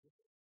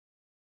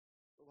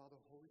the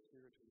Holy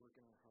Spirit to work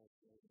in our hearts,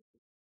 Lord, to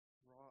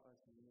draw us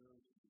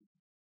nearer to you.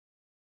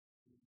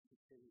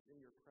 It is in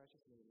your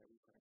precious name that we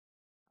pray.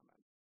 Amen.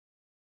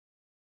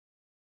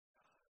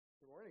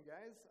 Good morning,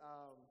 guys.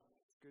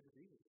 It's good to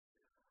be here.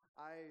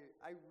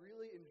 I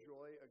really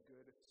enjoy a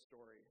good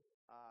story.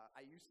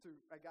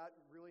 I got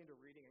really into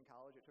reading in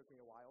college. It took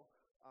me a while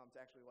to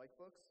actually like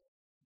books,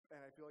 and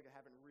I feel like I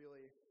haven't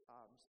really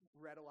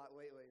read a lot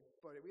lately,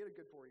 but we had a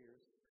good 4 years.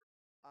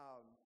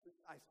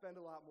 I spend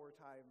a lot more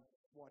time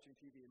watching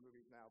TV and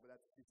movies now, but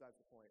that's besides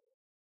the point.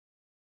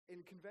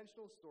 In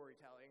conventional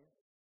storytelling,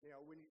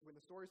 when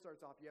the story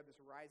starts off, you have this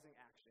rising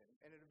action,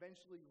 and it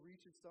eventually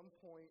reaches some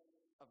point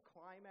of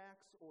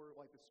climax or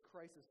like this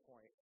crisis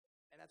point,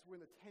 and that's when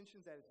the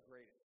tension's at its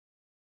greatest,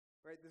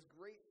 right? This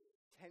great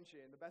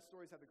tension, the best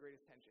stories have the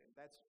greatest tension.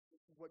 That's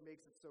what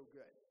makes it so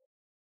good.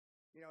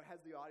 It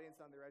has the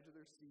audience on their edge of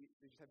their seat.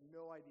 They just have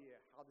no idea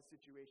how the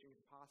situation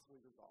can possibly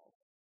resolve.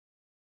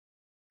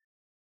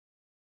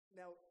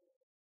 Now,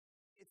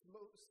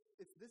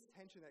 it's this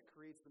tension that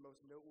creates the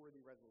most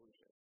noteworthy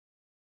resolution.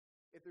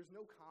 If there's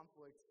no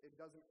conflict, it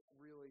doesn't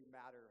really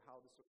matter how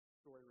the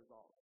story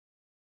resolves.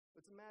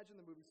 Let's imagine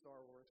the movie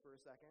Star Wars for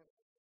a second,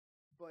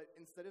 but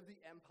instead of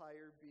the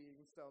Empire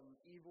being some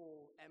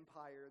evil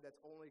empire that's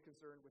only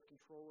concerned with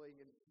controlling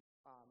and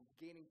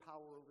gaining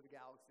power over the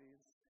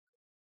galaxies,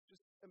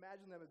 just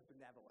imagine them as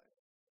benevolent.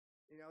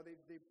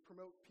 They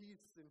promote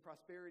peace and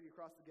prosperity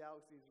across the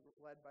galaxies,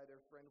 led by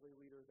their friendly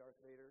leader, Darth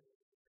Vader.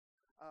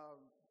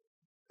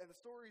 And the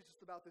story is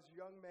just about this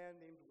young man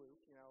named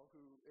Luke,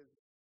 who is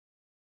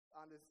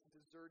on this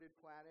deserted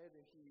planet,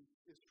 and he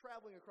is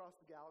traveling across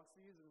the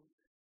galaxies, and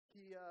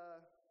he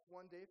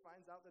one day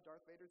finds out that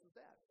Darth Vader's his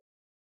dad.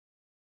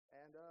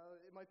 And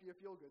it might be a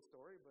feel-good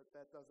story, but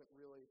that doesn't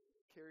really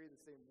carry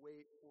the same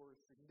weight or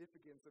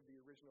significance of the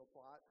original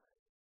plot.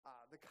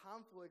 The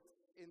conflict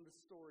in the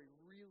story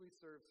really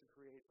serves to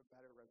create a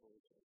better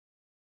resolution.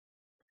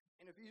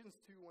 In Ephesians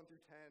 2, 1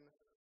 through 10,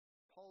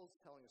 Paul's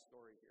telling a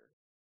story here.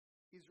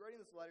 He's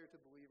writing this letter to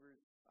believers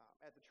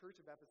at the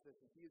church of Ephesus,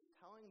 and he is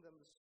telling them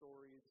the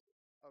stories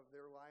of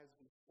their lives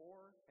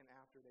before and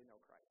after they know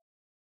Christ.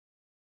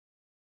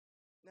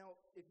 Now,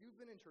 if you've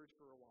been in church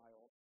for a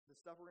while, the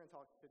stuff we're going to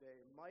talk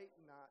today might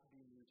not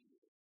be new to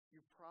you.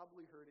 You've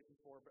probably heard it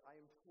before, but I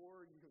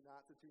implore you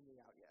not to tune me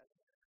out yet.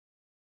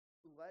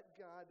 Let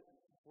God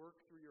work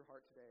through your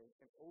heart today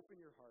and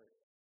open your heart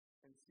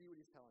and see what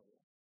he's telling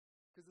you.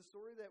 Because the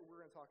story that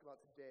we're going to talk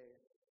about today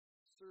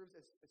serves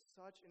as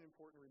such an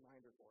important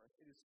reminder for us.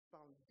 It is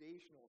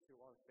foundational to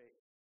our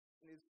faith.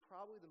 And it is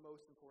probably the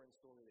most important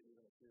story that you're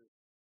going to do,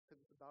 because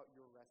it's about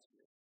your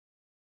rescue.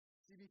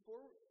 See,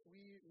 before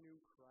we knew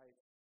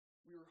Christ,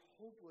 we were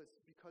hopeless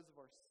because of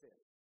our sin.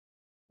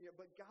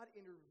 But God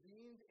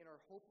intervened in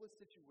our hopeless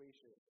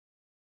situation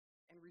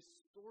and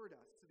restored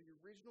us to the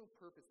original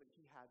purpose that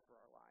he had for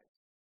our lives.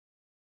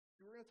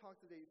 So we're going to talk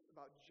today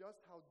about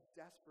just how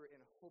desperate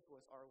and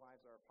hopeless our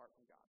lives are apart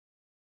from God.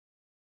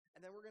 And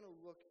then we're going to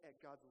look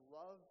at God's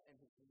love and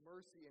his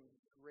mercy and his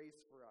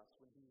grace for us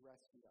when he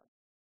rescued us.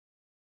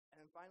 And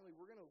then finally,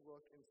 we're going to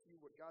look and see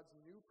what God's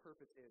new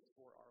purpose is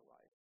for our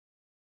life.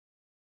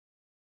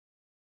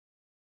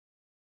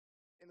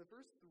 In the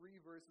first 3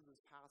 verses of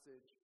this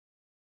passage,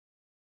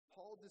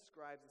 Paul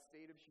describes the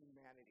state of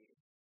humanity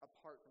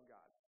apart from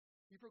God.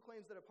 He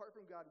proclaims that apart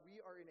from God,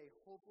 we are in a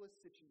hopeless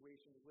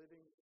situation,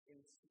 living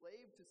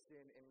enslaved to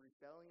sin and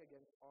rebelling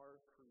against our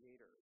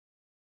Creator.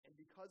 And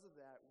because of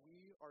that,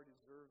 we are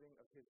deserving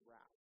of his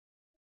wrath.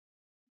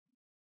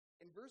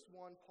 In verse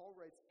 1, Paul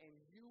writes, "And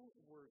you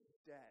were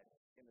dead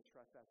in the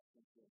trespasses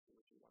and sins in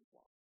which you once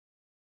walked."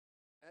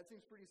 And that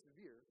seems pretty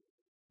severe,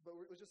 but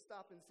let's just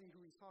stop and see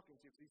who he's talking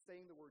to. So he's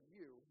saying the word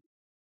 "you."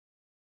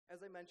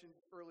 As I mentioned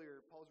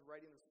earlier, Paul's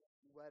writing this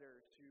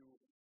letter to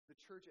the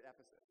church at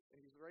Ephesus,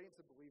 and he's writing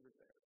to believers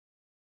there.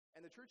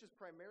 And the church is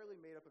primarily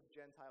made up of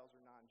Gentiles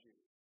or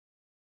non-Jews.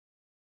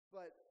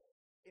 But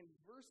in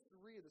verse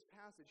 3 of this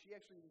passage, he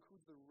actually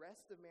includes the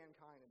rest of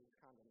mankind in his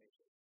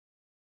condemnation.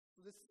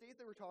 So the state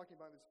that we're talking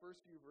about in these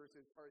first few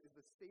verses is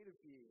the state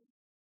of being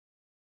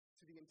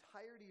to the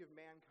entirety of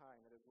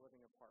mankind that is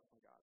living apart from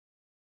God.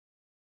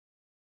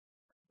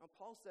 Now,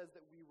 Paul says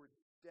that we were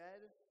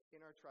dead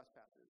in our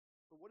trespasses.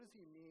 But what does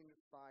he mean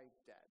by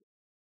dead?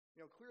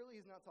 Clearly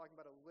he's not talking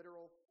about a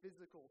literal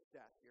physical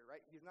death here,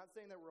 right? He's not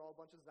saying that we're all a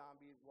bunch of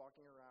zombies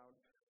walking around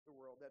the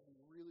world. That'd be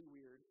really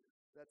weird.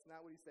 That's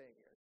not what he's saying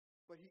here.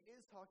 But he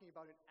is talking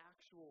about an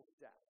actual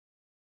death.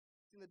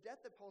 And the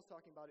death that Paul's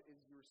talking about is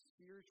your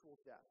spiritual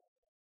death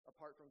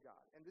apart from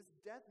God. And this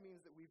death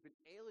means that we've been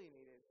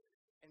alienated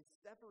and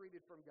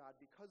separated from God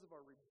because of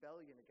our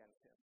rebellion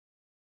against him.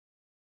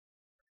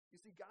 You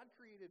see, God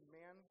created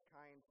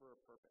mankind for a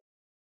purpose.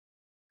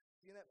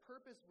 See, and that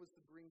purpose was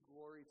to bring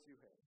glory to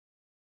him.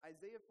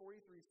 Isaiah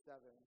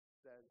 43:7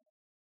 says,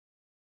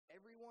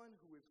 "Everyone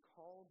who is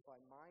called by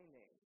my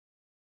name,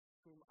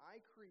 whom I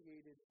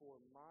created for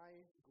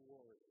my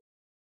glory,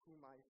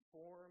 whom I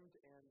formed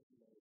and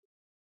made."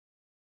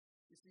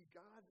 You see,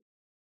 God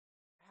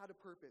had a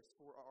purpose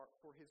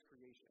for his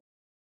creation.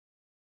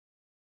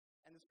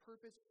 And this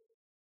purpose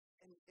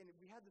And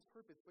we had this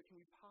purpose, but can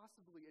we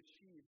possibly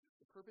achieve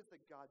the purpose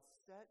that God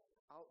set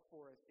out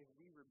for us if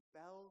we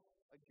rebel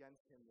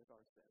against him with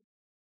our sin?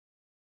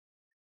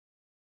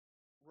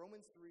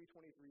 Romans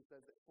 3:23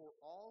 says that for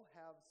all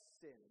have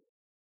sinned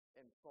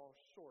and fall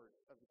short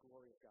of the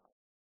glory of God.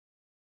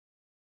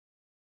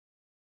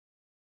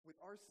 With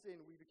our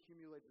sin, we've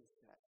accumulated this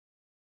debt.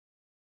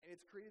 And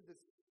it's created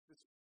this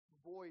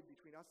void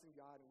between us and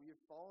God, and we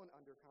have fallen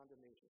under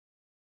condemnation.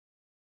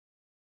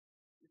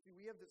 You see,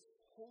 we have this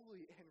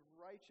holy and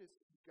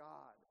righteous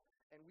God,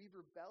 and we've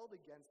rebelled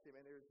against him,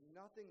 and there's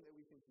nothing that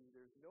we can do.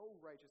 There's no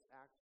righteous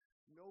act,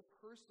 no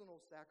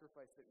personal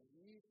sacrifice that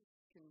we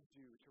can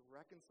do to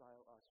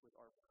reconcile us with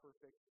our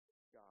perfect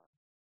God.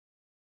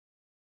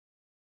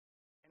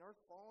 And our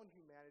fallen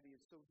humanity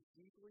is so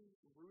deeply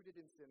rooted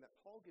in sin that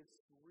Paul gives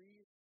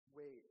 3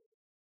 ways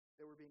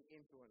that we're being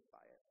influenced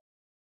by it.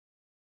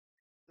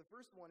 The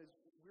first one is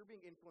we're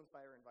being influenced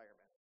by our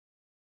environment.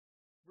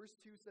 Verse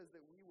 2 says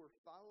that we were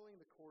following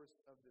the course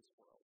of this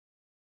world.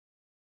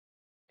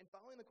 And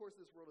following the course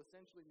of this world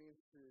essentially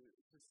means to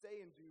say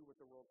and do what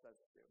the world says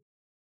to do.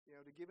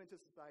 To give into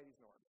society's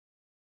norms.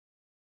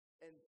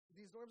 And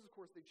these norms, of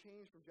course, they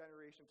change from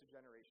generation to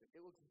generation.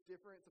 It looks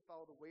different to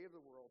follow the way of the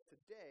world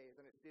today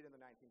than it did in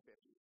the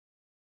 1950s.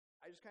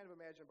 I just kind of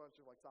imagine a bunch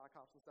of sock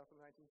hops and stuff in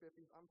the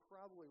 1950s. I'm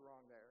probably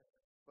wrong there,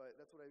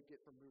 but that's what I get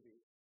from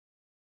movies.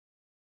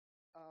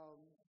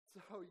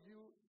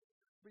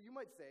 But you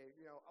might say,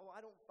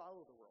 I don't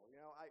follow the world.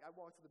 I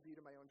walk to the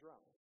beat of my own drum.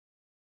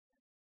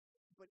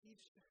 But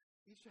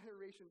each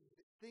generation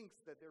thinks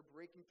that they're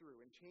breaking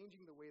through and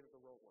changing the way that the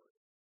world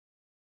works.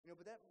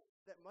 But that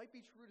might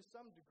be true to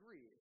some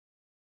degree,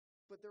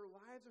 but their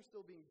lives are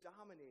still being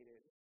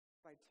dominated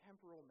by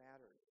temporal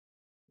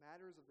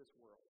matters of this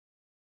world.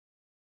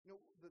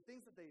 The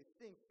things that they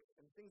think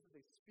and the things that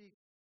they speak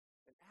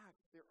and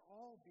act, they're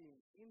all being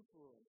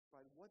influenced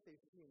by what they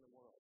see in the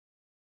world.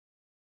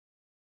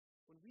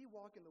 When we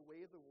walk in the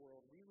way of the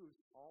world, we lose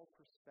all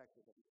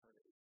perspective of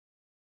eternity.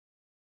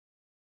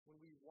 When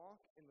we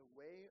walk in the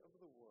way of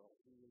the world,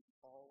 we lose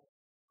all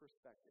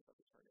perspective of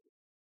eternity.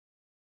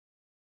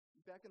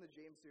 Back in the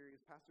James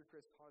series, Pastor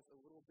Chris taught us a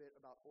little bit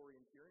about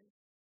orienteering.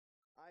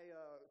 I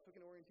took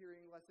an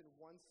orienteering lesson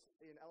once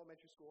in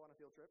elementary school on a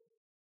field trip.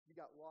 We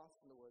got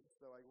lost in the woods,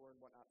 so I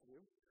learned what not to do.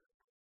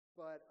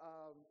 But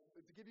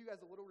to give you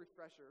guys a little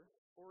refresher,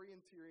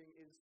 orienteering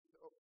is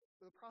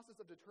the process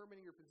of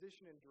determining your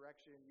position and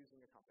direction using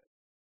a compass.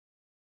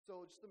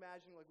 So just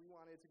imagine we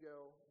wanted to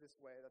go this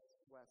way, that's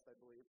west, I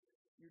believe.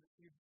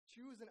 You'd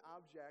choose an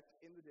object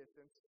in the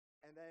distance,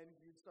 and then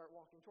you'd start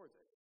walking towards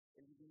it.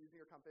 And you'd be using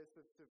your compass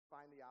to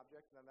find the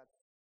object, and then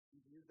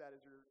you'd use that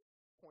as your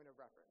point of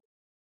reference.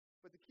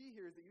 But the key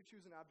here is that you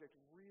choose an object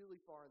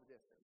really far in the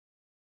distance.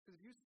 Because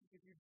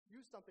if you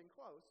use something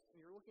close,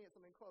 and you're looking at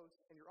something close,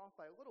 and you're off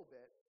by a little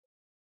bit,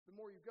 the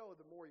more you go,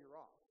 the more you're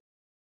off.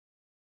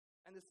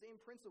 And the same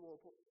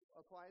principle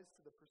applies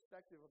to the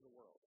perspective of the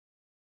world.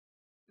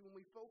 So when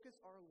we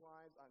focus our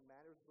lives on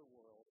matters of the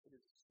world, it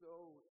is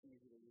so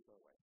easy to lose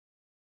our way.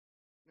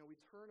 We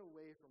turn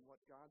away from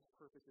what God's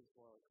purpose is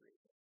for our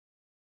creation.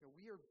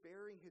 We are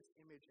bearing his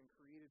image and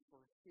created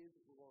for his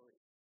glory.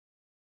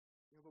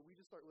 But we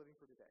just start living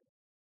for today.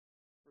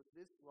 For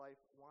this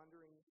life,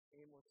 wandering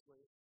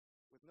aimlessly,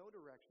 with no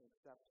direction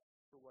except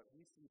for what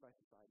we see by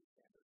society's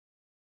standards.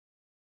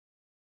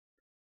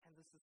 And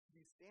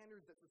these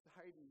standards that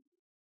society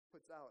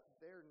puts out,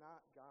 they're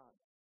not God.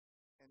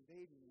 And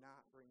they do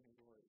not bring him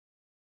glory.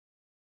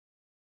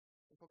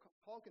 And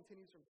Paul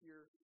continues from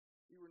here,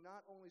 we were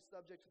not only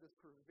subject to this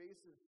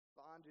pervasive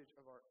bondage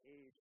of our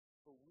age,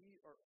 but we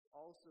are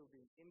also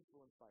being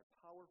influenced by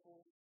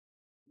powerful,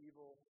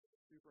 evil,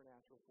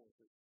 supernatural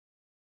forces.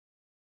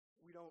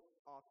 We don't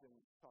often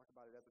talk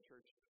about it as a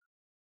church,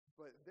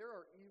 but there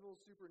are evil,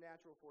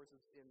 supernatural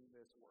forces in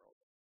this world.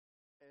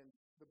 And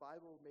the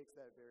Bible makes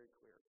that very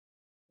clear.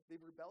 They've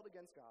rebelled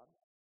against God.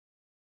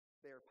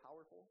 They are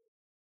powerful,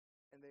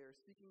 and they are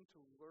seeking to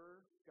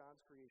lure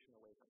God's creation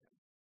away from him.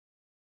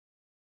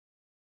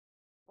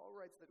 Paul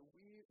writes that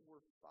we were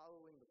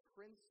following the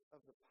prince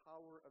of the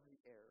power of the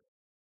air,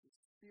 the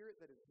spirit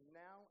that is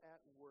now at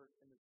work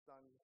in the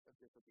sons of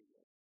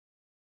disobedience.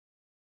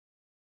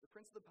 The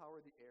prince of the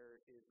power of the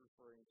air is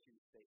referring to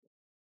Satan.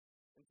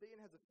 And Satan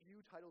has a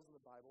few titles in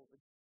the Bible.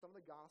 Some of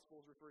the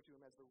Gospels refer to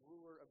him as the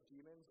ruler of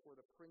demons or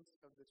the prince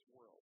of this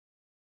world.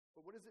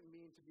 But what does it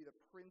mean to be the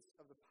prince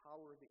of the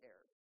power of the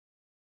air?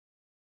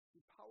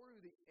 The power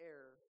of the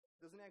air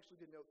doesn't actually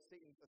denote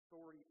Satan's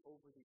authority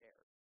over the air.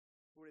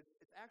 What it's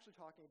actually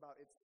talking about,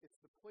 it's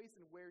the place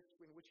in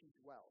which he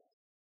dwells.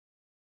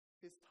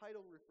 His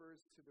title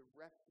refers to the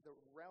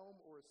realm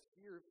or a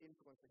sphere of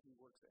influence that he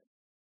works in.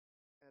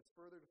 And it's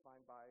further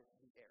defined by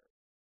the air.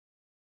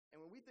 And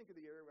when we think of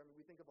the air,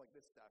 we think of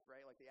this stuff,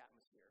 right? Like the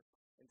atmosphere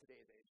in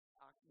today's age,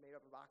 made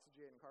up of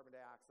oxygen and carbon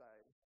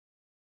dioxide.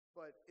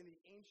 But in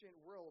the ancient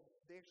world,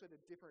 they actually had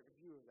a different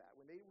view of that.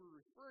 When they were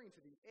referring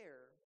to the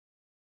air,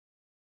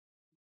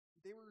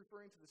 they were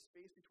referring to the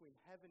space between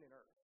heaven and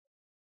earth.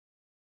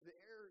 The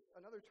air,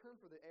 another term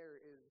for the air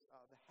is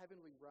the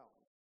heavenly realm.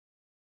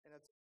 And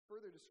that's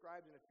further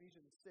described in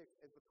Ephesians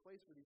 6 as the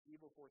place where these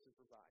evil forces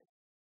reside.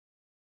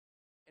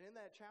 And in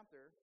that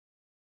chapter,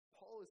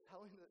 Paul is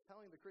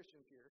telling the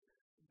Christians here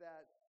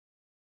that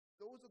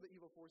those are the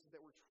evil forces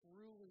that were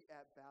truly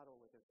at battle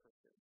with his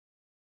Christians.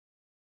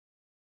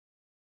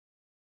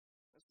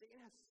 Now, Satan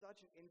has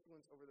such an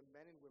influence over the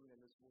men and women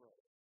in this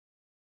world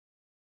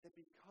that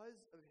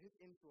because of his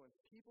influence,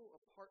 people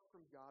apart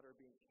from God are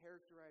being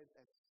characterized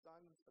as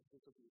sons of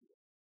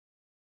disobedience.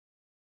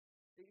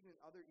 Satan and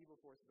other evil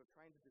forces are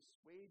trying to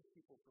dissuade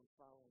people from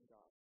following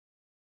God.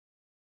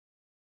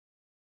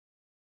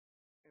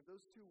 And if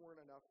those two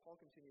weren't enough,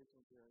 Paul continues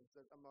from here and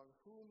says, among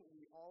whom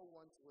we all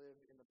once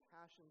lived in the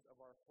passions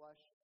of our flesh,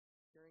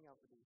 carrying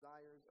out the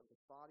desires of the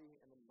body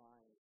and the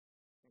mind,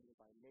 and were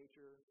by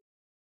nature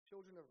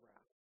children of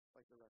wrath,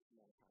 like the rest of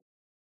mankind.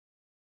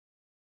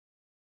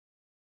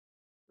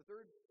 The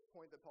third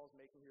point that Paul's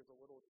making here is a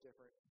little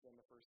different than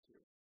the first two.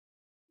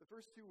 The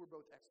first two were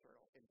both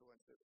external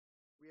influences.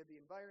 We had the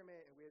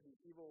environment and we had these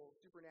evil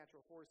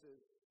supernatural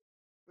forces.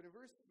 But in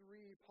verse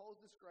 3,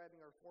 Paul's describing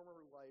our former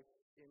life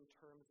in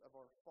terms of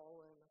our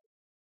fallen,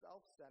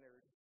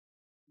 self-centered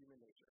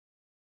human nature.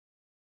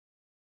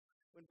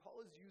 When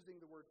Paul is using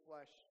the word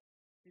flesh,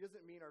 he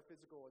doesn't mean our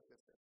physical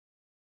existence.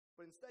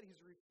 But instead, he's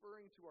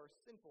referring to our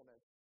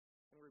sinfulness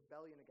and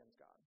rebellion against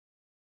God.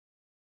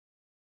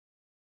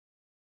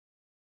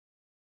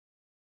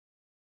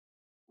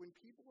 When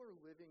people are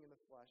living in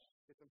the flesh,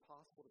 it's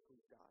impossible to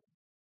please God.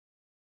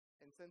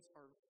 And since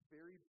our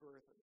very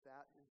birth,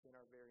 that has been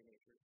our very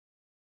nature.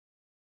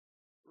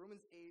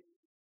 Romans 8,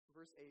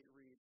 verse 8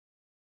 reads,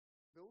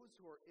 those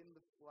who are in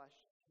the flesh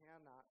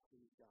cannot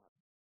please God.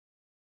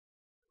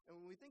 And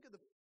when we think of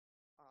the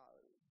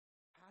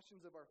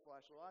passions of our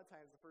flesh, a lot of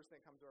times the first thing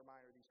that comes to our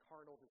mind are these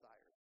carnal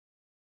desires.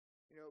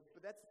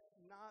 But that's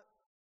not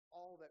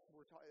all that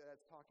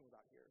that's talking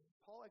about here.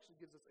 Paul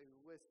actually gives us a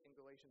list in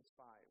Galatians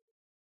 5.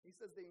 He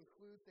says they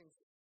include things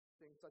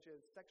such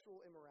as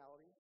sexual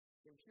immorality,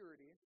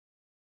 impurity,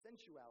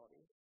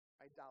 sensuality,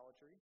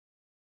 idolatry,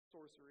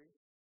 sorcery,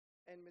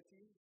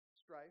 enmity,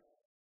 strife,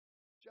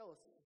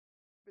 jealousy,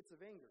 fits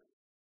of anger,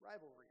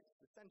 rivalries,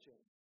 dissension,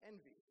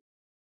 envy,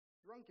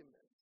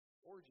 drunkenness,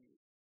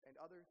 orgies, and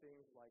other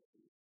things like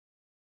these.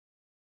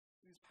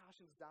 These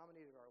passions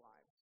dominated our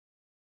lives.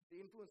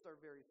 They influenced our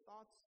very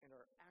thoughts and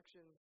our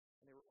actions,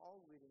 and they were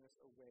all leading us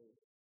away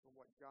from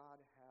what God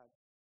had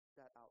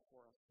set out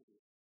for us to do.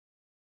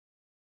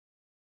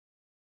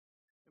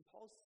 And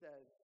Paul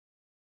says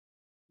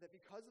that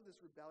because of this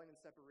rebellion and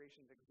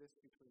separation that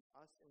exists between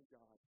us and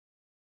God,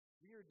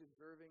 we are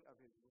deserving of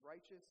his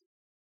righteous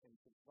and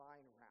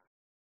divine wrath.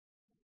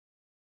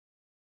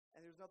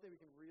 And there's nothing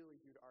we can really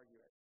do to argue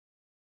it.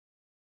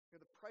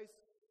 The price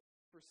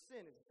for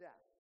sin is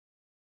death.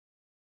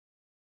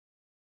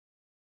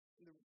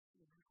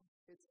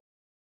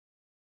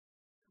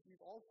 We've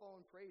all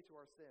fallen prey to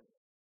our sin.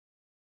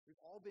 We've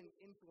all been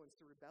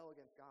influenced to rebel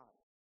against God.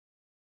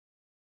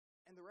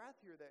 And the wrath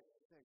here that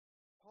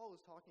Paul is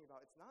talking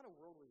about, it's not a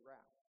worldly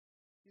wrath.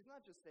 He's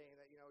not just saying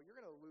that, you're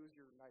going to lose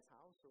your nice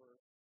house or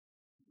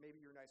maybe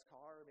your nice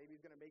car, or maybe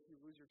he's going to make you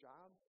lose your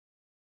job.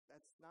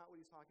 That's not what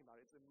he's talking about.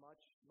 It's a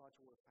much, much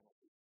worse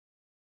penalty.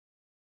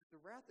 The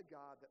wrath of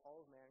God that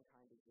all of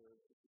mankind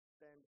deserves is to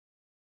spend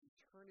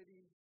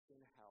eternity in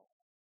hell.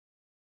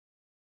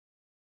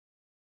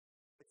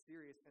 It's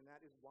serious, and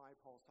that is why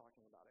Paul's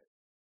talking about it.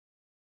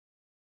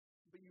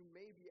 But you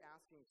may be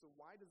asking, so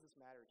why does this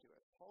matter to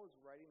us? Paul is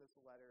writing this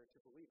letter to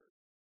believers.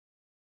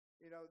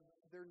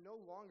 They're no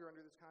longer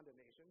under this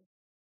condemnation.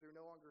 They're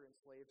no longer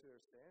enslaved to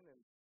their sin, and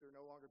they're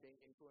no longer being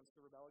influenced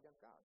to rebel against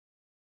God.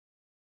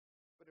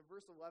 But in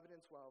verse 11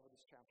 and 12 of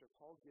this chapter,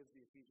 Paul gives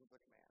the Ephesians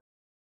a command.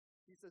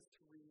 He says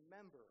to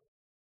remember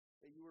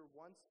that you were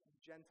once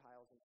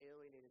Gentiles and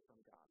alienated from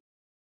God.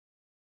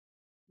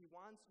 He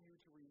wants you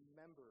to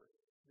remember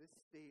this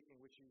state in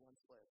which you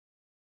once lived.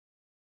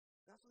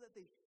 Not so that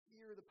they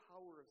fear the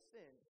power of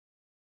sin,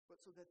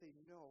 but so that they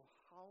know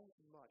how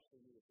much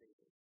they need a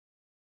Savior.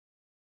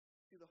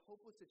 See, the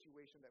hopeless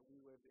situation that we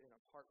lived in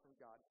apart from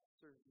God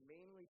serves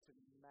mainly to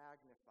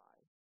magnify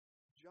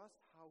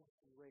just how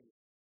great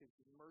his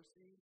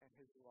mercy and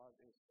his love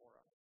is for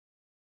us.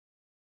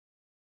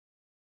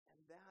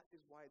 And that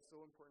is why it's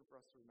so important for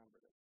us to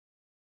remember this.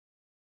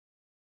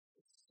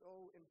 It's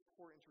so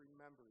important to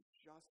remember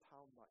just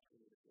how much we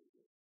need a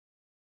Savior.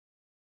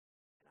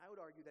 And I would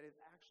argue that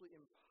it's actually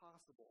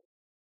impossible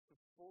to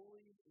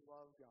fully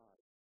love God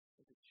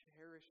and to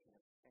cherish him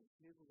and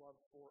his love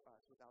for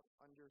us without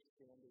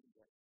understanding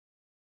this.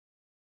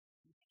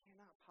 You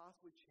cannot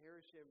possibly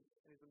cherish him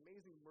and his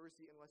amazing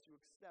mercy unless you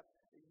accept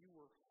that you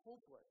were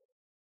hopeless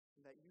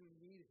and that you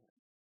need him.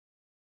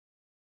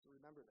 So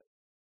remember this.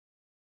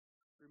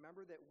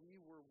 Remember that we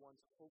were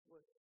once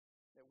hopeless,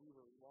 that we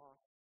were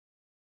lost,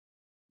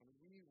 and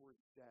we were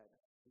dead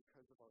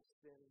because of our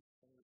sin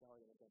and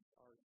rebellion against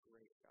our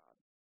great God.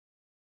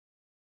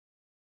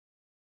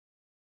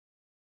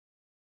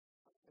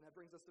 And that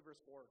brings us to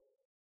verse 4.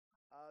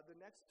 The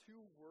next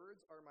two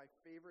words are my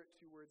favorite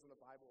two words in the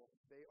Bible.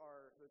 They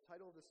are the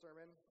title of the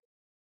sermon,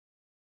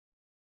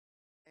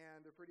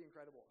 and they're pretty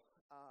incredible.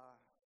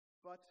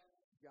 But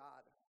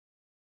God.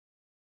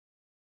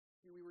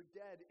 We were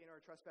dead in our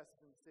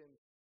trespasses and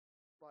sins,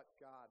 but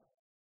God.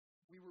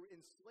 We were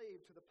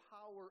enslaved to the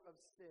power of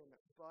sin,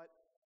 but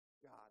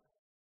God.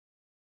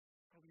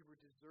 And we were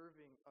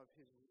deserving of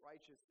his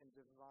righteous and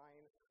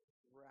divine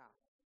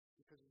wrath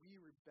because we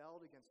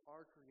rebelled against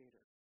our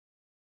Creator,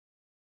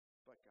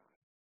 but God.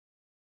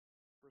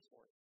 Verse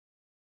 4.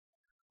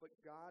 But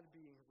God,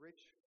 being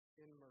rich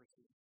in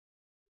mercy,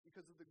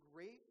 because of the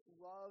great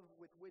love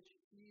with which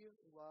he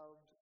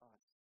loved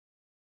us,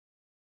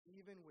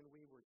 even when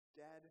we were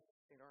dead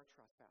in our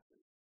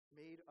trespasses,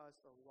 made us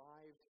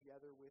alive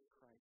together with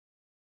Christ.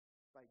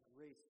 By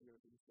grace you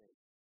have been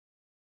saved.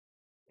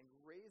 And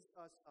raised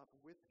us up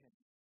with him,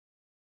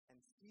 and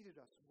seated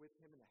us with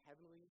him in the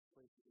heavenly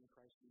places in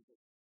Christ Jesus,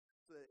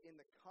 so that in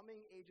the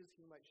coming ages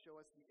he might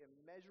show us the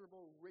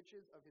immeasurable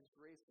riches of his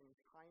grace and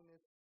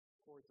kindness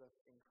towards us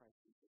in Christ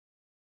Jesus.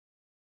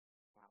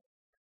 Wow.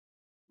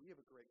 We have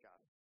a great God.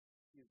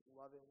 He is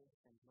loving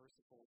and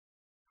merciful,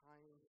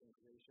 kind and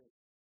gracious.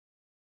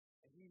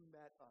 And he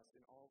met us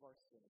in all of our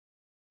sin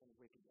and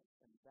wickedness,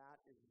 and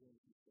that is when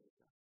he saved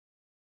us.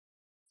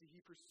 See,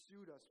 he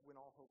pursued us when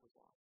all hope was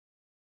lost.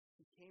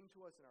 He came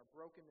to us in our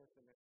brokenness,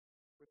 and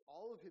with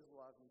all of his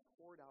love, he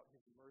poured out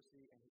his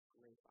mercy and his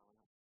grace on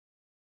us.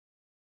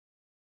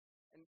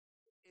 And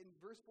in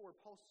verse 4,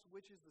 Paul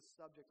switches the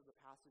subject of the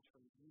passage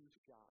from you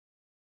to God.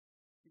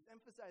 He's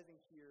emphasizing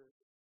here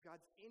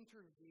God's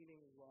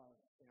intervening love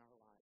in our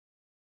lives.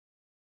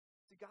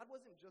 See, God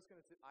wasn't just going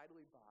to sit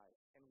idly by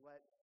and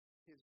let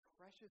his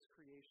precious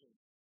creation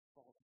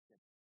fall to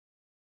sin.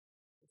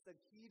 Instead,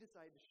 he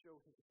decided to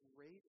show his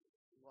great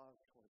love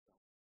towards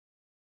us.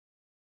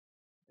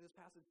 In this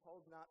passage,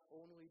 Paul is not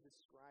only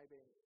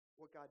describing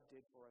what God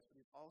did for us, but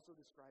he's also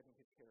describing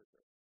his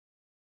character.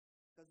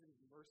 Because he's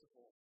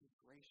merciful, he's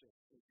gracious,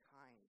 he's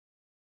kind.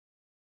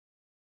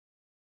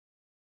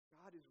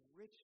 God is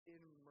rich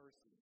in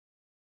mercy.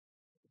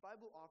 The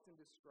Bible often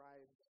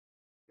describes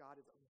God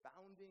as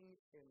abounding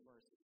in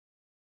mercy.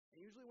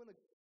 And usually when the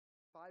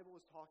Bible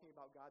is talking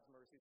about God's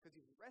mercy, it's because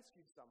he's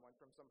rescued someone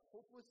from some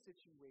hopeless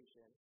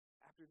situation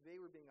after they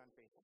were being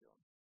unfaithful to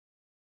him.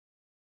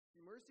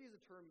 See, mercy is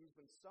a term used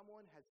when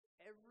someone has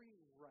every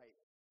right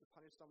to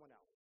punish someone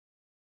else,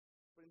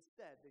 but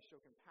instead they show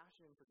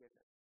compassion and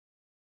forgiveness.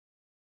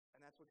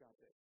 And that's what God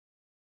did.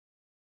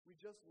 We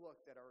just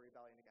looked at our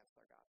rebellion against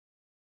our God.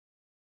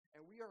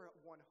 And we are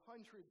 100%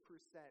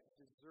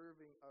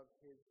 deserving of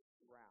his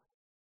wrath.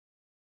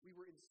 We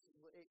were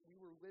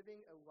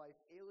living a life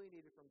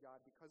alienated from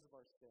God because of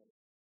our sin.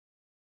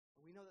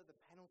 And we know that the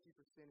penalty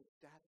for sin is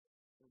death,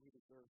 and we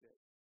deserved it.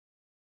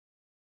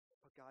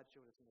 But God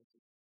showed us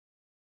mercy.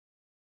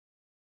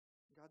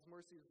 God's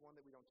mercy is one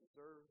that we don't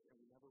deserve, and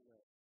we never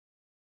will.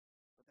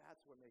 But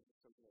that's what makes it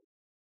so great.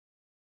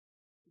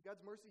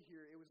 God's mercy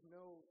here, it was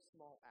no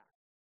small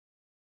act.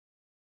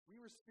 We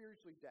were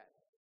spiritually dead.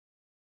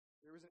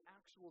 There was an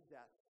actual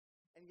death.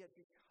 And yet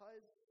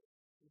because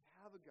we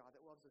have a God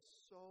that loves us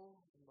so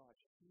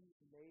much, he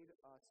made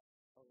us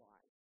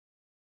alive.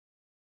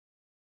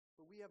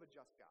 But we have a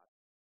just God.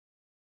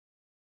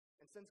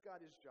 And since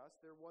God is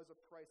just, there was a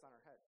price on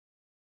our head.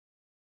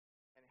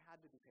 And it had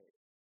to be paid.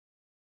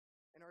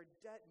 And our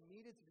debt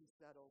needed to be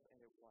settled,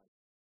 and it was.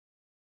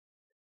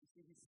 You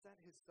see, he sent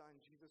his son,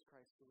 Jesus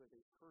Christ, to live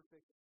a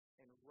perfect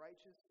and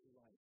righteous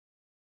life,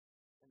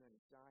 and then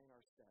die in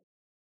our stead.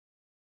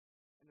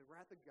 And the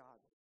wrath of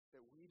God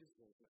that we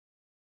deserved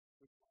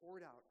was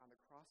poured out on the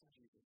cross of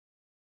Jesus.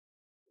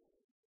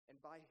 And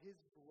by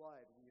his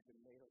blood, we have been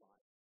made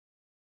alive.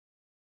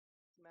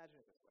 Just imagine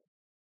it this way.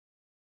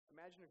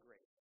 Imagine a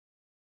grave.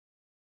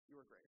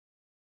 Your grave.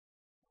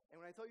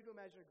 And when I tell you to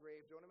imagine a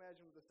grave, don't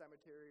imagine the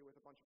cemetery with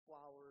a bunch of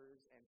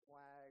flowers and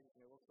flags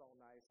and it looks all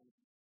nice.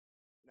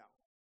 No.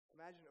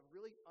 Imagine a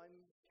really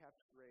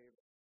unkept grave.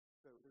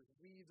 So there's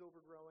weeds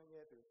overgrowing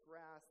it, there's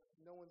grass,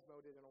 no one's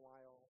mowed it in a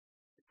while.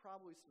 It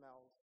probably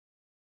smells.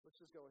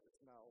 Let's just go with it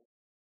smells.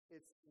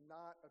 It's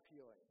not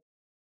appealing.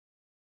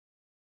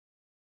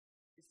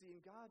 You see,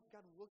 and God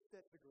looked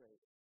at the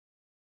grave.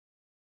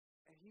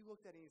 And he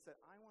looked at it and he said,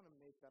 I want to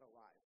make that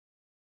alive.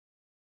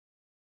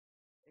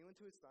 And he went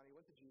to his son, he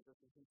went to Jesus,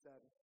 and he said,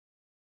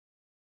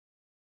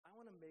 I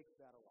want to make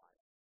that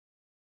alive.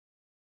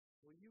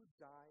 Will you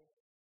die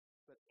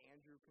so that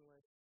Andrew can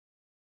live?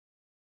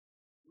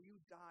 Will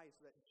you die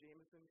so that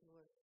Jameson can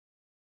live?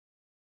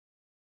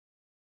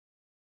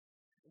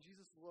 And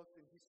Jesus looked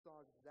and he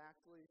saw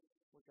exactly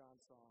what God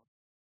saw.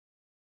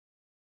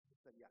 He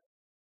said, yes.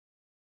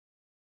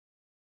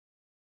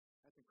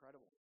 That's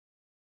incredible.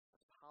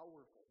 That's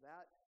powerful.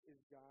 That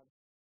is God's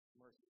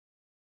mercy.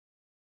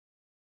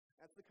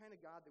 That's the kind of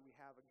God that we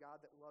have, a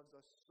God that loves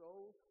us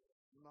so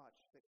much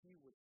that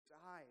he would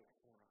die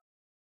for us,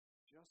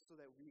 just so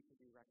that we can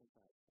be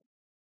reconciled to him.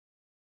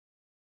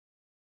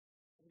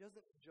 He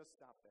doesn't just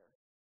stop there.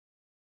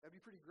 That'd be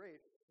pretty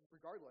great,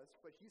 regardless,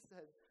 but he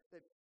says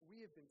that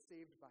we have been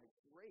saved by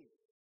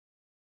grace.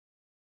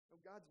 Now,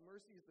 God's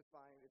mercy is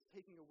defined as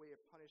taking away a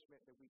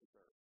punishment that we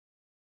deserve.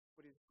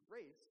 But his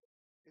grace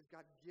Is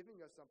God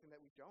giving us something that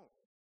we don't?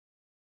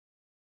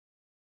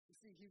 You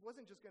see, he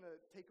wasn't just going to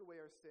take away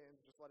our sins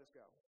and just let us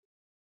go.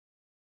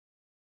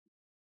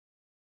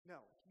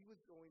 No,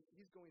 he's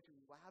going to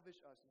lavish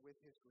us with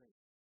his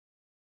grace.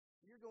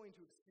 We are going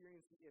to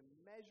experience the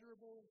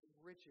immeasurable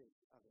riches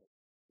of it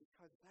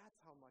because that's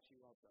how much he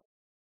loves us.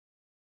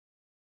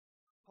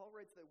 Paul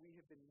writes that we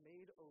have been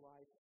made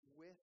alive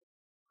with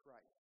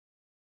Christ.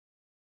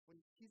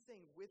 When he's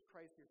saying with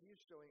Christ here, he is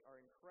showing our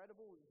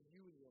incredible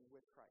union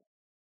with Christ.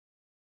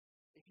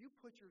 If you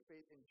put your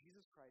faith in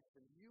Jesus Christ,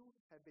 then you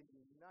have been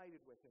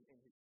united with him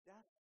in his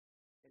death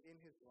and in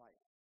his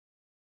life.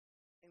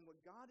 And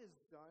what God has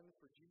done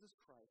for Jesus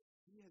Christ,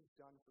 he has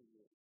done for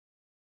you.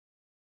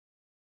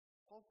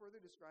 Paul further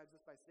describes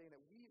this by saying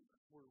that we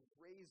were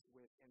raised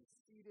with and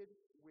seated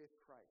with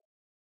Christ.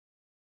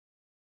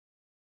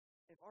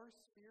 If our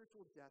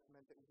spiritual death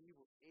meant that we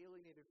were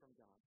alienated from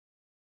God,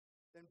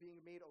 then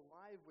being made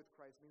alive with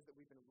Christ means that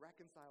we've been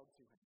reconciled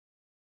to him.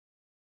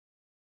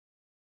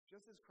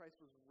 Just as Christ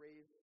was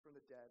raised from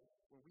the dead,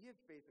 when we have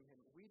faith in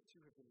him, we too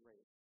have been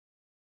raised.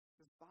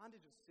 This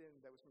bondage of sin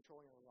that was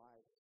controlling our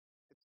lives,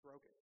 it's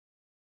broken.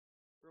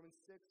 Romans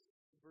 6,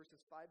 verses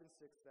 5 and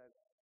 6 says,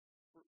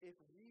 "For if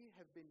we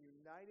have been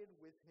united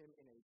with him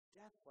in a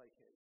death like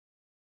his,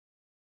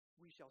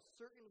 we shall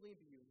certainly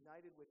be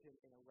united with him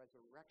in a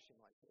resurrection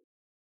like his.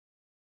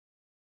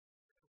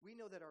 We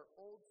know that our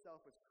old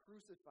self was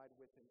crucified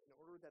with him in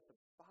order that the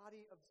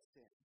body of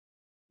sin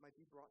might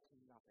be brought to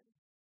nothing,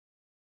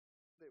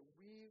 so that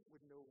we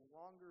would no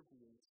longer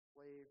be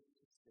enslaved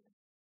to sin."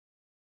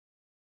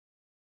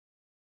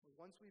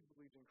 Once we've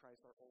believed in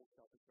Christ, our old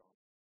self is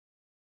gone.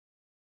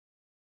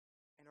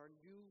 And our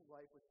new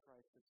life with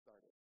Christ has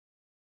started.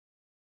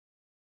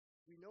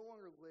 We no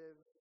longer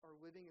are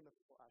living in the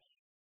flesh,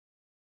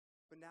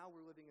 but now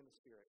we're living in the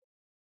Spirit.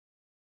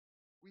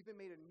 We've been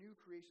made a new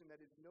creation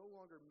that is no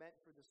longer meant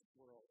for this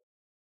world,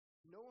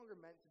 no longer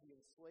meant to be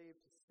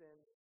enslaved to sin,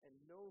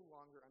 and no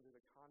longer under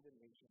the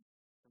condemnation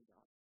from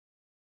God.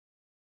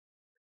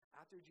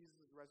 After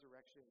Jesus'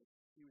 resurrection,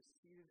 he was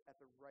seated at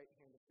the right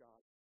hand of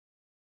God.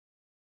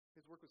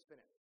 His work was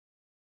finished.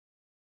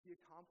 He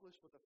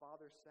accomplished what the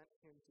Father sent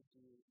him to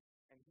do,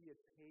 and he had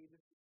paid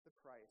the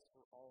price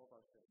for all of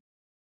our sins.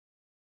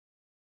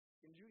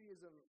 In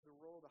Judaism, the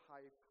role of the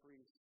high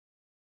priest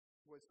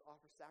was to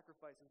offer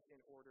sacrifices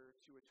in order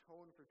to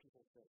atone for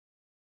people's sins.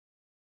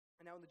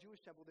 And now in the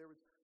Jewish temple, there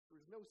was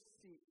no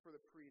seat for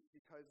the priest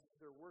because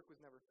their work was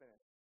never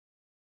finished.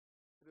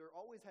 There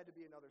always had to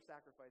be another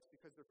sacrifice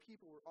because their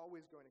people were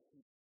always going to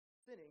keep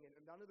sinning,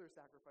 and none of their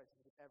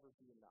sacrifices would ever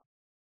be enough.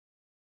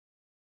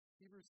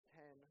 Hebrews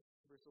 10,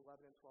 verse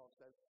 11 and 12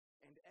 says,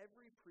 "And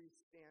every priest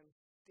stands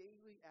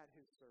daily at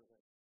his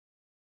service,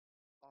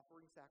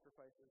 offering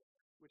sacrifices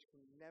which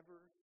can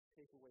never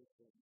take away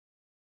sins.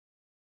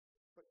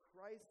 But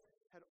Christ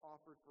had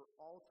offered for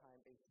all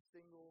time a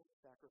single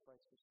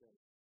sacrifice for sin.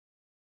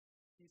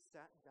 He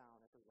sat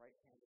down at the right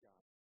hand of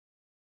God."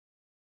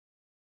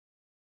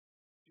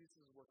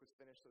 Jesus' work was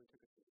finished, so he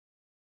took a seat.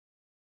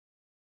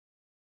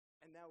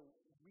 And now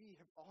we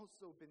have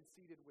also been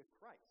seated with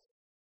Christ.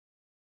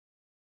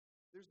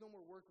 There's no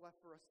more work left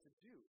for us to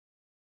do.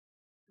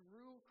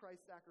 Through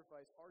Christ's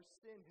sacrifice, our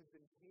sin has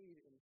been paid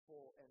in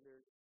full, and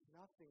there's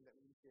nothing that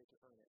we did to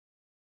earn it,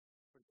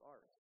 but it's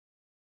ours.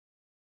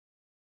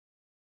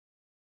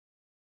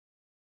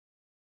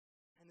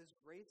 And this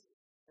grace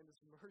and this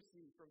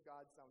mercy from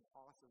God sounds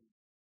awesome.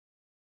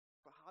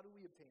 But how do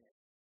we obtain it?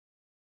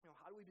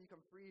 How do we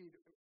become freed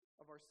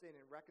of our sin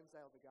and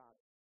reconciled to God?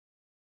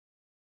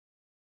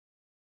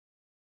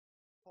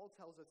 Paul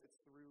tells us it's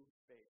through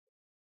faith.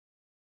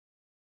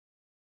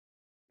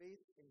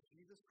 Faith in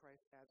Jesus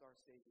Christ as our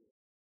Savior.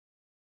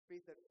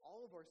 Faith that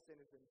all of our sin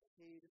has been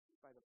paid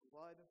by the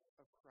blood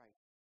of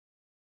Christ.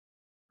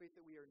 Faith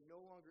that we are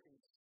no longer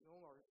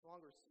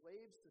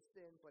slaves to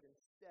sin, but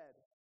instead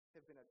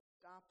have been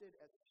adopted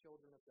as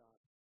children of God.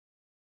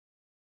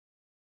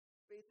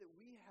 Faith that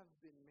we have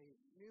been made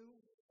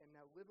new and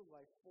now live a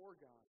life for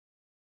God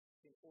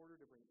in order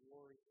to bring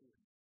glory to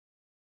him.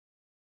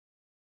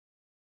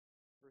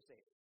 Verse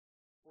 8,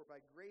 "For by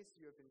grace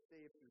you have been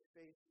saved through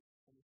faith,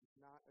 and this is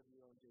not of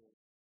your own doing.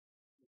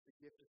 It's the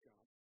gift of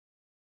God,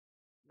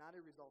 not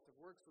a result of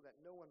works, so that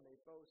no one may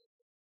boast.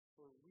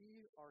 For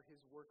we are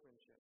his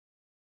workmanship,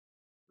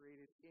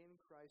 created in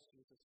Christ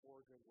Jesus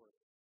for good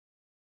works,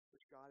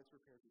 which God has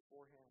prepared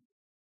beforehand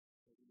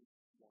that we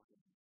walk in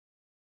them."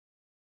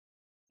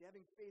 See,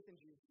 having faith in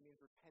Jesus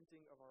means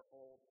repenting of our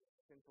old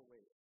sinful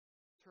ways,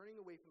 turning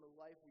away from the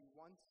life we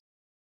once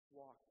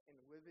walked, and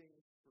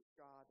living for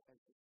God as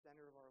the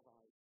center of our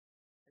lives,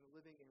 and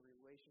living in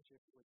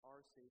relationship with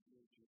our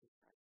Savior, Jesus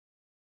Christ.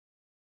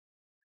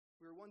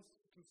 We were once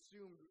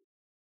consumed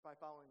by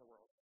following the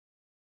world,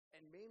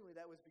 and mainly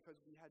that was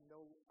because we had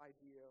no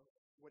idea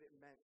what it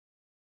meant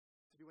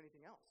to do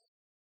anything else.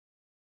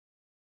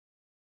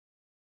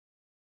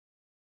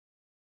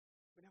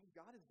 But now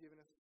God has given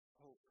us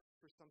hope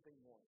for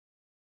something more.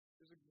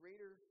 There's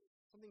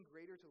something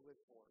greater to live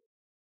for.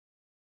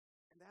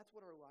 And that's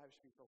what our lives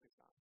should be focused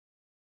on.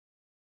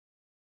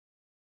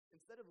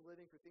 instead of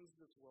living for things of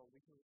this world,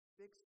 we can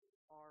fix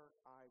our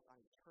eyes on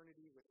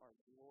eternity with our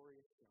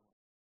glorious God.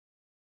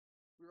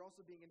 We were also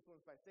being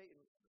influenced by Satan,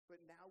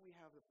 but now we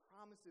have the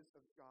promises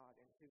of God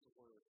and his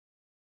word.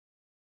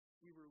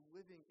 We were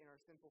living in our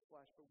sinful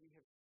flesh, but we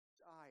have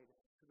died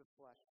to the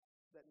flesh,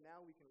 that now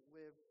we can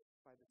live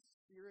by the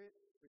Spirit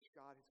which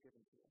God has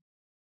given to us.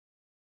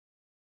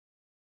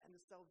 And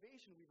the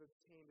salvation we've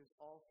obtained is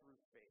all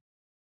through faith.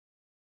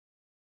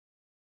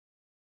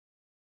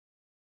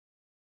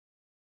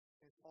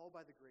 And it's all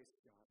by the grace of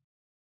God.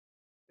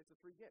 It's a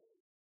free gift.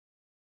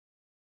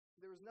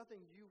 There was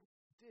nothing you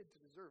did to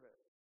deserve it.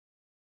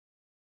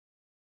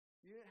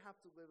 You didn't have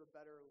to live a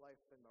better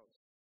life than most.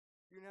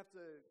 You didn't have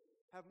to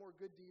have more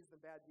good deeds than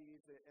bad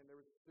deeds, and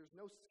there's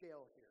no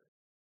scale here.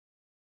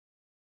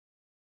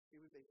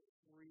 It was a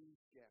free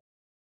gift.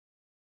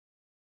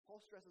 Paul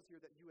stresses here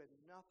that you had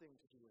nothing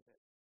to do with it.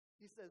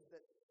 He says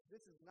that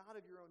this is not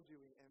of your own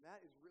doing, and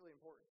that is really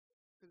important,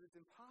 because it's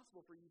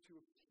impossible for you to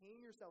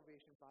obtain your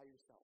salvation by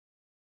yourself.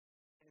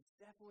 And it's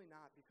definitely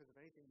not because of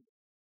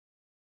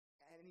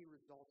any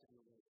result of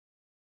your work.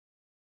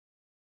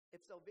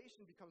 If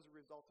salvation becomes a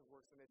result of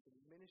works, then it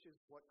diminishes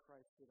what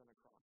Christ did on the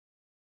cross.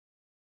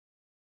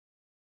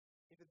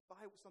 If it's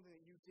by something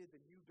that you did,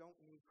 then you don't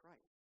need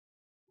Christ.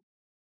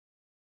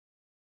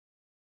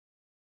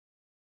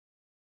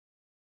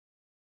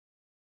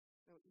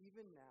 No,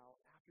 even now,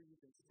 after you've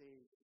been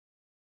saved,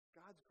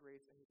 God's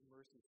grace and his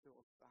mercy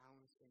still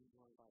abounds in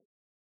your life.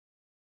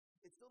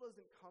 It still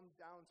doesn't come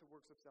down to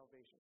works of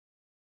salvation.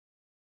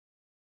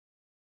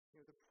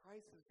 The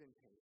price has been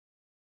paid.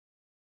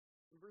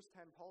 In verse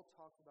 10, Paul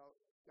talks about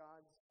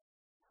God's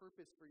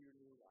purpose for your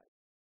new life.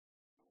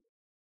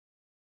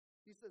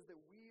 He says that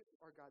we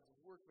are God's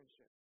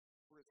workmanship.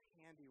 We're his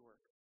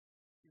handiwork.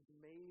 He's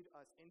made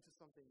us into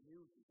something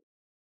new here.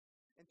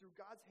 And through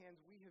God's hands,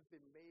 we have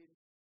been made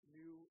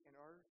new, and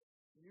our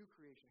new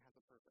creation has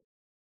a purpose.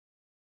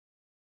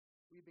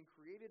 We've been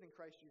created in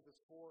Christ Jesus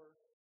for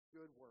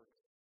good works,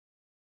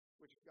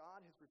 which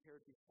God has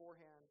prepared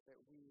beforehand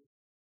that we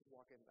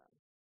walk in them.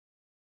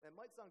 That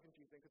might sound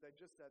confusing because I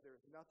just said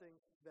there's nothing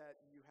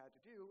that you had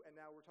to do, and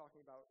now we're talking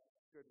about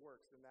good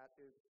works, and that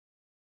could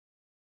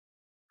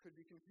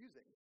be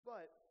confusing.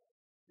 But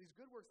these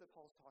good works that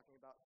Paul's talking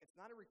about, it's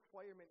not a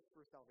requirement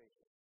for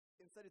salvation.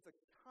 Instead, it's a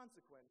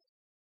consequence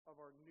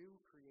of our new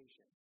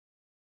creation.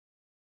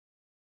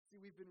 See,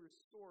 we've been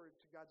restored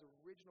to God's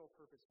original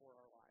purpose for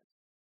our lives.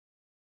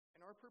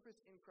 And our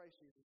purpose in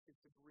Christ Jesus is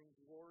to bring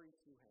glory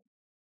to him,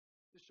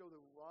 to show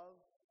the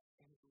love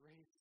and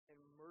grace and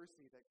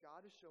mercy that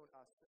God has shown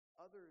us to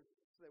others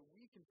so that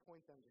we can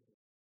point them to him.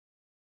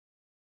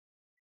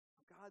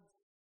 God's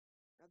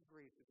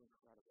grace is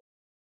incredible.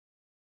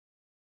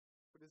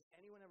 But does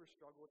anyone ever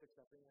struggle with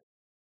accepting it?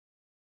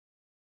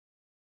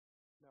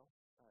 No?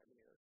 All right, me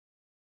neither.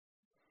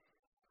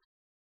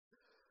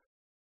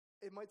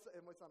 It might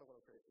sound a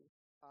little crazy,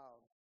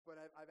 but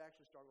I've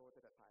actually struggled with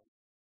it at times.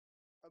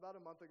 About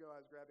a month ago, I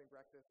was grabbing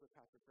breakfast with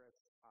Pastor Chris,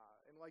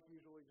 and like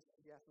usually,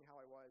 he asked me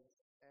how I was,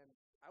 and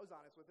I was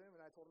honest with him,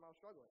 and I told him I was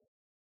struggling.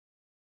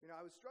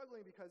 I was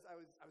struggling because I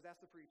was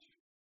asked to preach,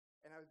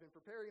 and I've been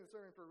preparing the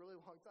sermon for a really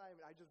long time,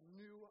 and I just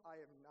knew I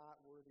am not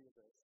worthy of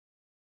this.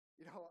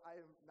 I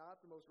am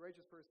not the most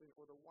righteous person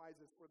or the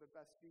wisest or the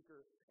best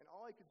speaker, and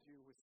all I could do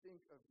was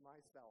think of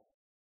myself.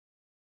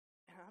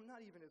 And I'm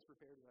not even as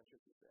prepared as I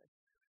should be today.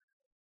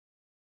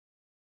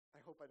 I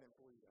hope I didn't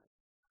fool you guys.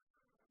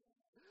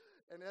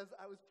 And as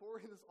I was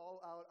pouring this all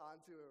out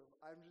onto him,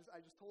 I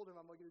just told him,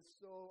 I'm like, it is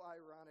so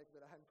ironic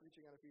that I'm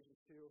preaching on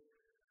Ephesians 2.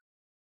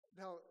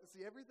 Now,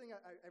 see, everything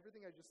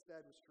I just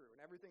said was true,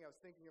 and everything I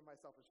was thinking of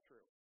myself was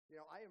true.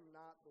 I am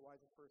not the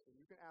wisest person.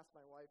 You can ask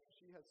my wife;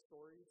 she has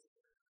stories.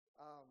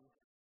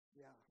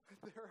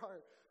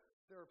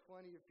 There are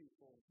plenty of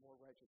people more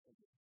righteous than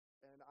me,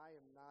 and I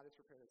am not as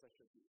prepared as I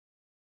should be.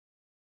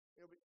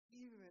 But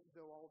even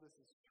though all this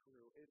is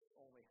true, it's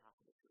only half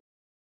of the truth,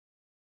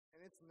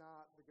 and it's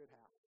not the good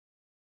half.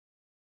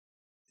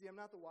 See, I'm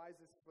not the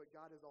wisest, but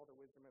God has all the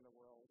wisdom in the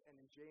world. And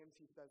in James,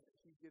 he says that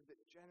he gives it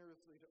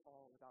generously to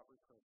all without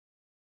reproach.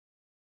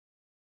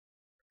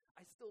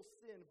 I still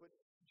sin, but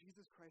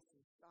Jesus Christ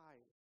has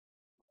died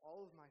for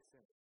all of my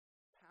sins,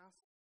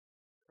 past,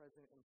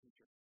 present, and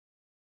future.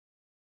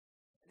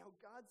 Now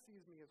God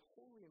sees me as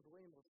holy and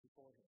blameless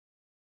before him.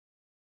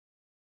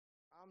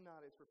 I'm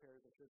not as prepared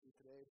as I should be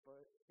today,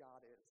 but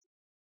God is.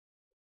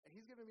 And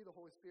he's given me the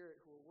Holy Spirit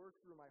who will work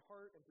through my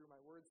heart and through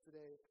my words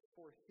today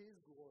for his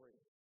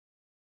glory.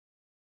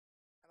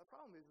 And the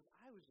problem is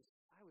I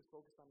was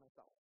focused on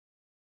myself.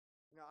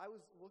 I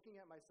was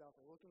looking at myself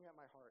and looking at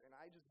my heart, and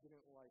I just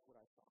didn't like what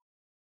I saw.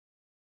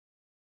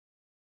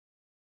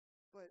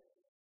 But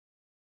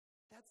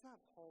that's not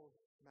Paul's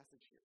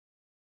message here.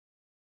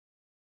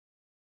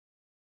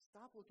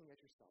 Stop looking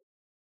at yourself.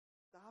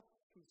 Stop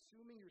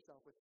consuming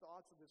yourself with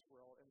thoughts of this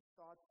world and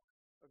thoughts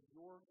of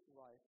your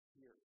life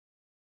here.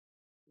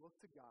 Look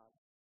to God.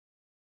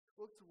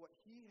 Look to what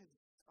he has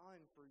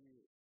done for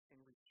you and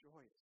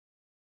rejoice.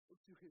 Look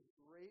to his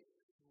great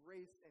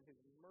grace and his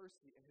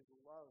mercy and his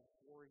love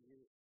for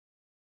you.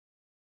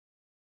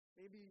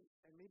 Maybe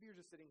you're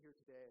just sitting here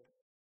today,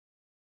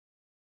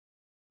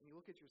 and you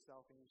look at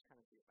yourself and you just kind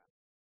of see a mess.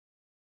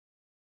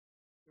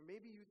 Or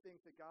maybe you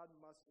think that God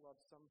must love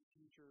some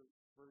future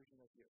version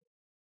of you.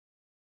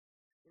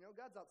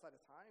 God's outside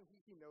of time.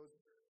 He knows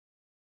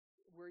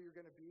where you're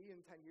going to be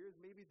in 10 years.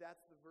 Maybe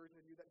that's the version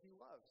of you that he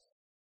loves.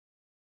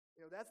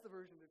 That's the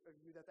version of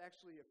you that's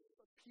actually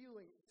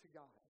appealing to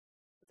God.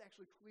 That's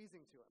actually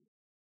pleasing to him.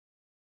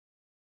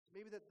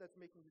 Maybe that's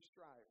making you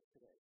strive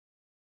today.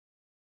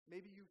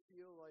 Maybe you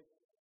feel like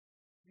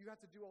you have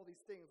to do all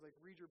these things, like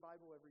read your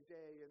Bible every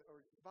day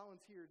or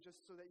volunteer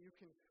just so that you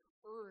can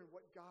earn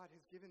what God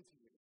has given to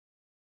you.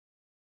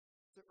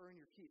 To earn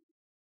your keep,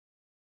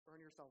 earn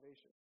your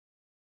salvation.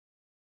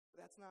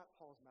 But that's not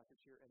Paul's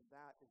message here, and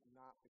that is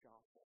not the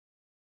gospel.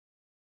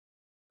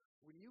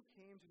 When you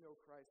came to know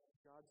Christ,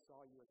 God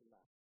saw you as a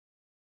mess.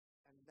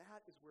 And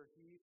that is where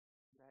he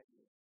met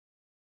you.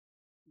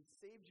 He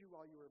saved you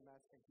while you were a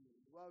mess, and he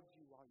loved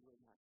you while you were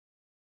a mess.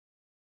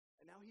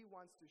 And now he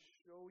wants to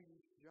show you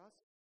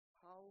just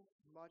how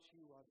much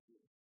he loves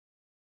you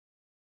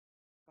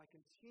by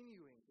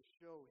continuing to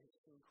show his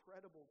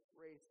incredible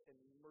grace and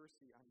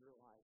mercy on your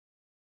life.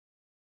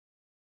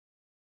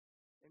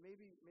 And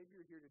maybe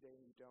you're here today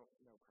and you don't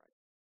know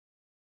Christ.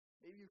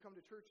 Maybe you've come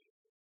to church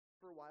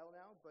for a while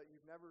now, but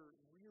you've never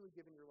really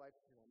given your life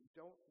to him. You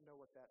don't know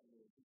what that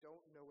means. You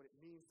don't know what it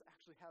means to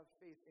actually have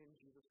faith in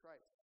Jesus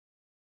Christ.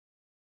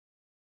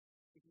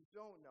 If you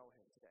don't know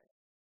him today,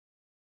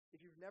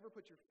 if you've never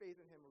put your faith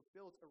in him or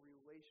built a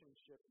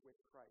relationship with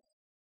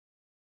Christ,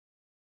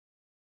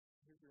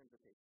 here's your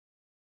invitation.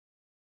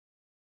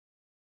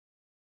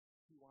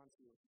 He wants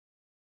you.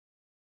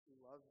 He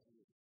loves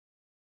you.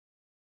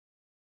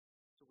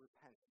 So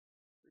repent.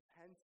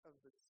 Repent of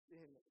the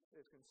sin that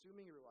is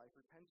consuming your life.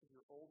 Repent of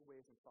your old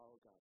ways and follow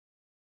God.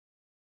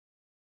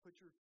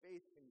 Put your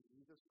faith in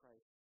Jesus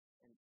Christ,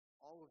 and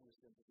all of your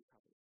sins will be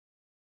covered.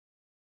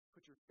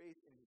 Put your faith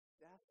in his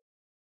death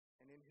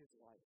and in his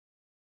life.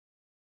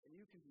 And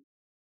you can be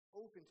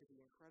open to the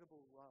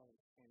incredible love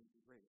and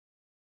grace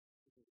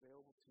that's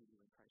available to you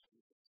in Christ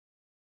Jesus.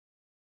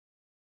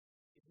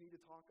 If you need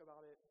to talk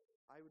about it,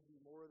 I would be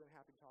more than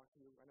happy to talk to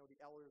you. I know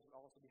the elders would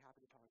also be happy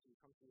to talk to you.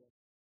 Come see us.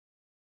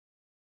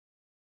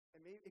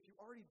 And maybe if you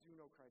already do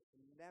know Christ,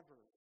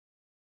 never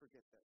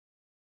forget this.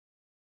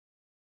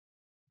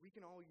 We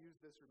can all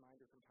use this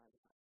reminder from time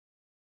to time.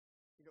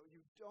 You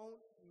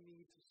don't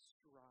need to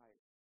strive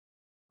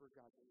for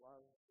God's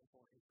love and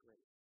for his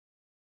grace.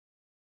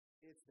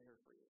 It's there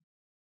for you.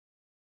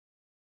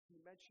 He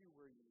met you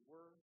where you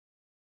were,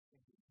 and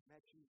he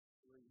met you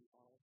where you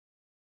are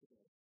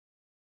today.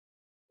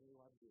 He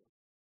loves you.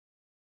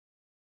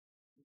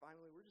 And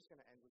finally, we're just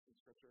going to end with some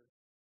scripture.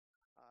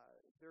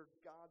 They're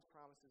God's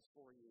promises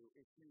for you.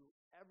 If you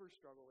ever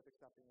struggle with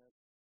accepting this,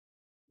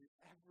 you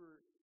ever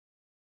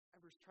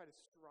try to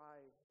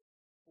strive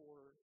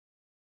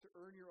to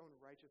earn your own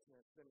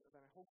righteousness, then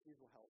I hope these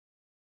will help.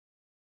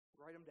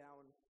 Write them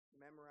down,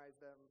 memorize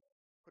them,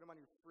 put them on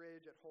your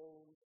fridge at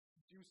home,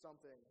 do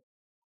something.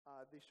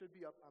 They should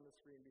be up on the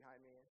screen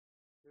behind me.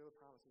 They're the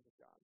promises of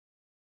God.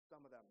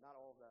 Some of them, not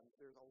all of them.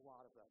 There's a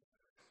lot of them.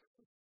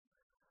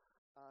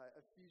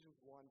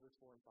 Ephesians 1, verse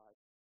 4 and 5.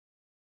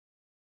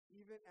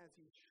 Even as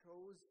he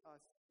chose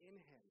us in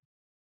him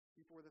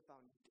before the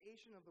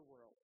foundation of the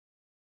world,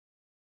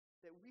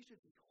 that we should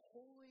be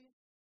holy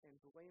and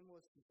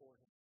blameless before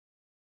him.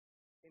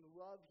 In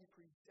love, he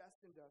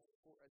predestined us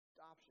for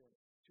adoption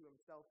to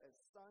himself as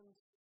sons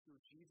through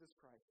Jesus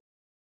Christ,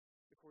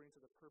 according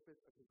to the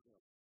purpose of his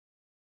will.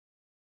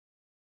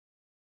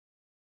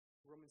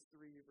 Romans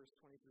 3, verse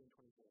 23 and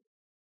 24.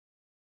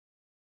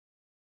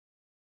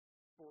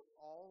 For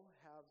all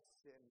have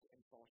sinned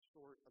and fall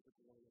short of the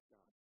glory of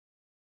God,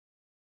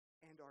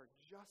 and are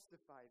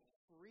justified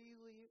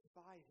freely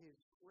by his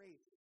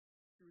grace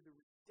through the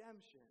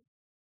redemption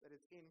that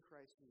is in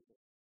Christ Jesus.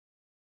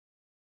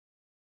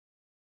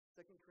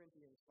 2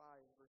 Corinthians 5,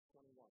 verse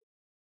 21.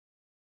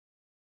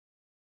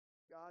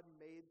 God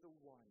made the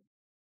one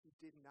who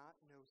did not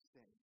know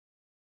sin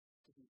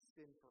to be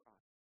sin for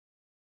us,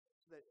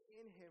 so that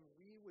in him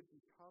we would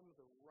become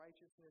the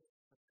righteousness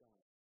of God.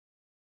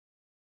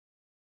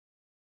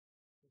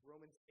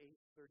 Romans 8,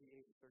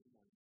 38 and 39.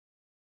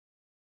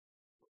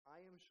 For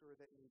I am sure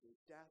that neither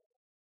death,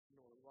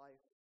 nor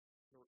life,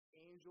 nor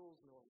angels,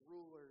 nor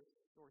rulers,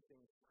 nor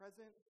things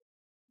present,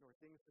 nor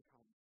things to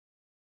come,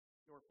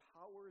 nor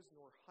powers,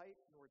 nor height,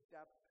 nor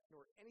depth,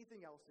 nor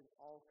anything else in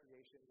all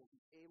creation will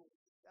be able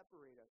to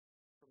separate us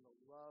from the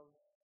love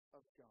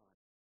of God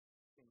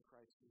in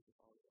Christ Jesus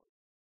our Lord.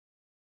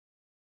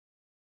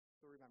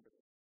 So remember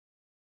this.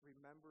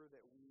 Remember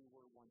that we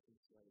were once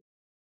enslaved,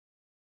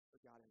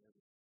 but God entered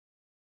us.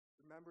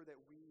 Remember that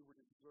we were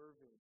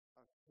deserving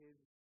of his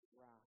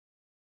wrath,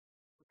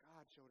 but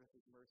God showed us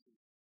his mercy.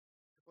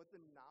 Let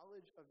the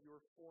knowledge of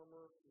your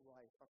former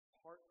life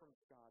apart from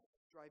God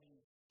drive you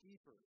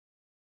deeper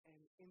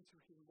and into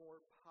a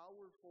more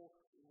powerful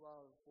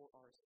love for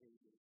our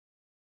Savior.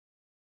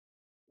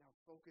 Now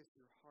focus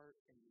your heart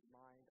and your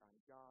mind on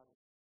God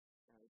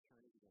and on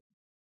eternity.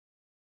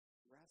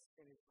 Rest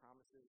in his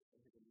promises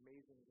and his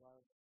amazing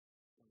love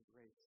and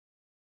grace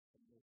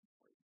and mercy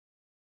for you.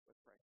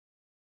 Let's pray.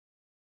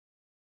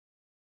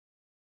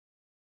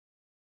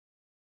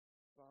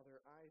 Father,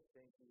 I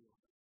thank you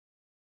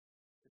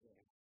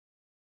today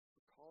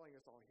for calling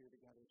us all here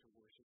together to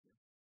worship you.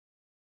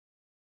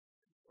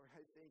 Lord,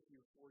 I thank you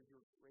for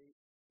your great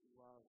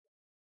love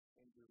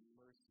and your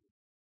mercy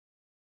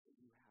that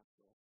you have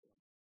for us today.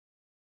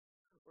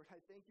 Lord, I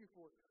thank you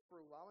for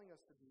allowing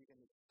us to be in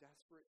a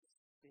desperate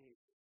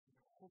state,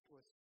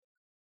 hopeless,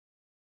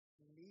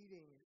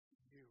 needing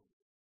you.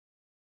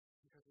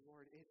 Because,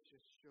 Lord, it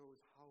just shows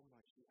how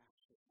much you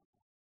actually love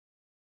us.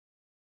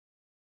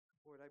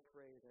 Lord, I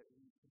pray that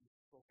we can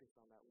focus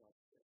on that love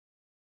today.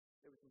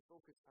 That we can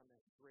focus on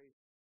that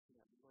grace and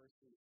that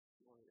mercy,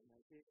 Lord, and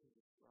that it can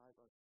just drive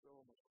us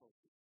so much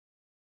closer.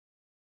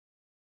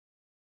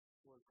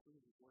 Lord,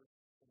 please work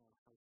in our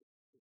hearts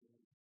this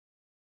morning.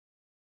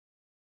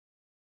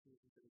 Please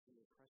consider in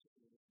your precious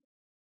name.